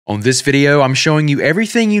On this video, I'm showing you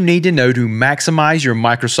everything you need to know to maximize your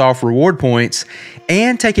Microsoft reward points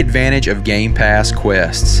and take advantage of Game Pass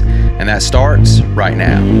quests. And that starts right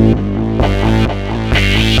now.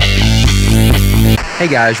 Hey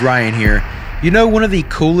guys, Ryan here. You know, one of the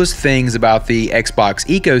coolest things about the Xbox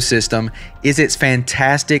ecosystem is its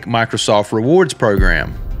fantastic Microsoft Rewards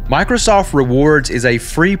program. Microsoft Rewards is a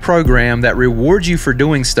free program that rewards you for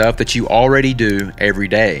doing stuff that you already do every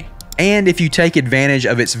day. And if you take advantage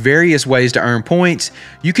of its various ways to earn points,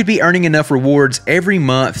 you could be earning enough rewards every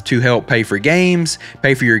month to help pay for games,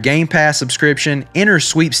 pay for your Game Pass subscription, enter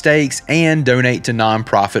sweepstakes, and donate to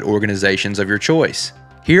nonprofit organizations of your choice.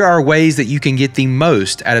 Here are ways that you can get the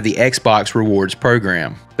most out of the Xbox Rewards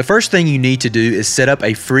program. The first thing you need to do is set up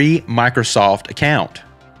a free Microsoft account.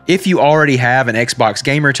 If you already have an Xbox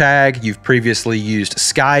gamer tag, you've previously used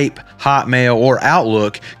Skype, Hotmail, or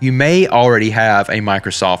Outlook, you may already have a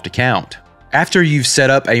Microsoft account. After you've set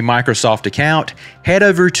up a Microsoft account, head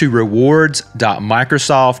over to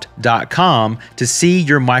rewards.microsoft.com to see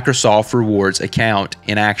your Microsoft Rewards account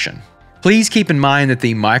in action. Please keep in mind that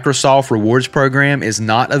the Microsoft Rewards program is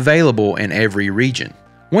not available in every region.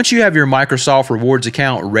 Once you have your Microsoft Rewards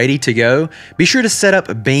account ready to go, be sure to set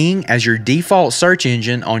up Bing as your default search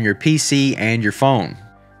engine on your PC and your phone.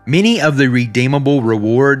 Many of the redeemable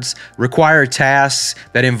rewards require tasks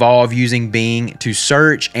that involve using Bing to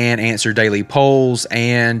search and answer daily polls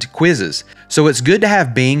and quizzes. So it's good to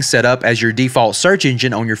have Bing set up as your default search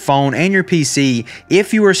engine on your phone and your PC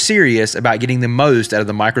if you are serious about getting the most out of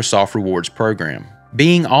the Microsoft Rewards program.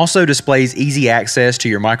 Bing also displays easy access to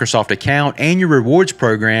your Microsoft account and your rewards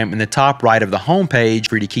program in the top right of the homepage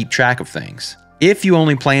for you to keep track of things. If you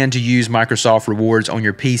only plan to use Microsoft Rewards on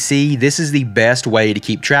your PC, this is the best way to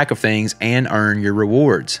keep track of things and earn your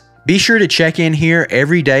rewards. Be sure to check in here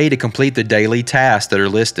every day to complete the daily tasks that are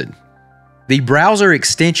listed. The browser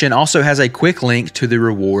extension also has a quick link to the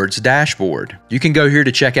rewards dashboard. You can go here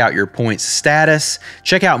to check out your points status,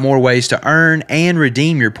 check out more ways to earn, and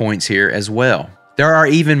redeem your points here as well. There are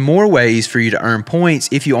even more ways for you to earn points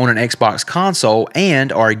if you own an Xbox console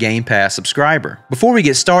and are a Game Pass subscriber. Before we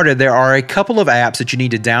get started, there are a couple of apps that you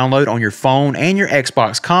need to download on your phone and your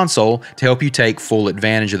Xbox console to help you take full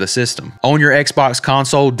advantage of the system. On your Xbox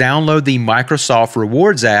console, download the Microsoft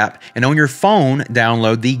Rewards app, and on your phone,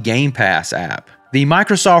 download the Game Pass app. The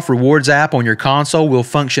Microsoft Rewards app on your console will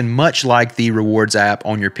function much like the Rewards app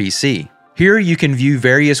on your PC. Here you can view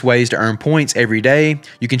various ways to earn points every day,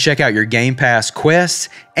 you can check out your Game Pass quests,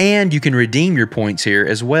 and you can redeem your points here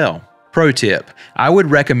as well. Pro tip, I would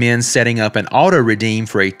recommend setting up an auto redeem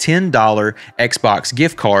for a $10 Xbox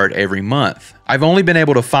gift card every month. I've only been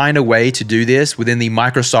able to find a way to do this within the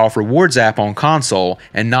Microsoft Rewards app on console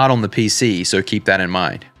and not on the PC, so keep that in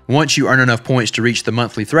mind. Once you earn enough points to reach the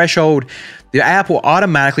monthly threshold, the app will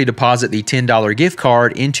automatically deposit the $10 gift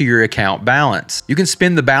card into your account balance. You can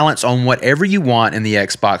spend the balance on whatever you want in the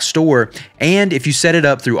Xbox store, and if you set it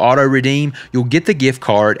up through auto redeem, you'll get the gift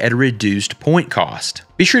card at a reduced point cost.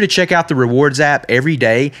 Be sure to check out the Rewards app every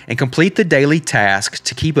day and complete the daily tasks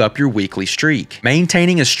to keep up your weekly streak.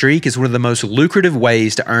 Maintaining a streak is one of the most lucrative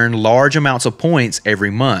ways to earn large amounts of points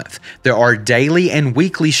every month. There are daily and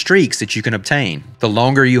weekly streaks that you can obtain. The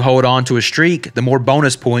longer you hold on to a streak, the more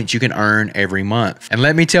bonus points you can earn every month. And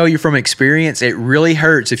let me tell you from experience, it really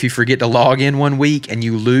hurts if you forget to log in one week and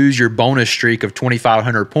you lose your bonus streak of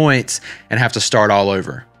 2,500 points and have to start all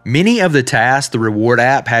over. Many of the tasks the Reward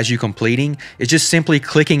app has you completing is just simply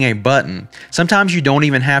clicking a button. Sometimes you don't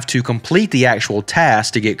even have to complete the actual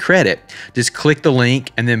task to get credit. Just click the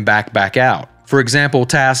link and then back out. For example,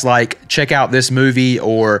 tasks like check out this movie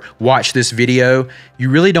or watch this video, you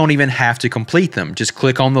really don't even have to complete them. Just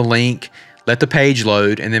click on the link, let the page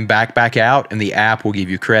load, and then back out, and the app will give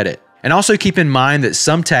you credit. And also keep in mind that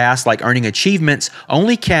some tasks like earning achievements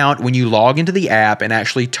only count when you log into the app and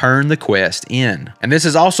actually turn the quest in. And this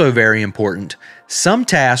is also very important. Some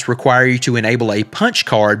tasks require you to enable a punch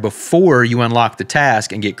card before you unlock the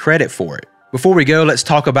task and get credit for it. Before we go, let's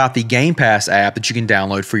talk about the Game Pass app that you can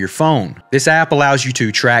download for your phone. This app allows you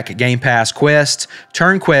to track Game Pass quests,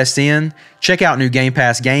 turn quests in, check out new Game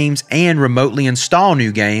Pass games, and remotely install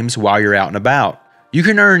new games while you're out and about. You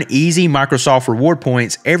can earn easy Microsoft Reward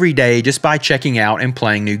points every day just by checking out and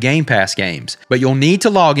playing new Game Pass games, but you'll need to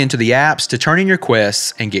log into the apps to turn in your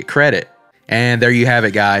quests and get credit. And there you have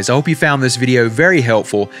it, guys. I hope you found this video very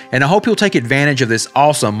helpful, and I hope you'll take advantage of this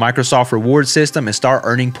awesome Microsoft Reward system and start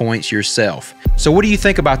earning points yourself. So what do you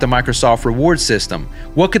think about the Microsoft Reward system?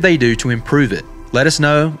 What could they do to improve it? Let us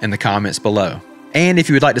know in the comments below. And if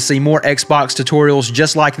you would like to see more Xbox tutorials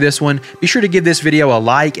just like this one, be sure to give this video a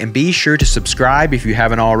like and be sure to subscribe if you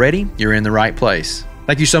haven't already. You're in the right place.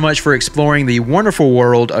 Thank you so much for exploring the wonderful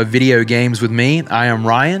world of video games with me. I am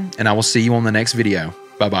Ryan, and I will see you on the next video.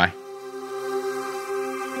 Bye-bye.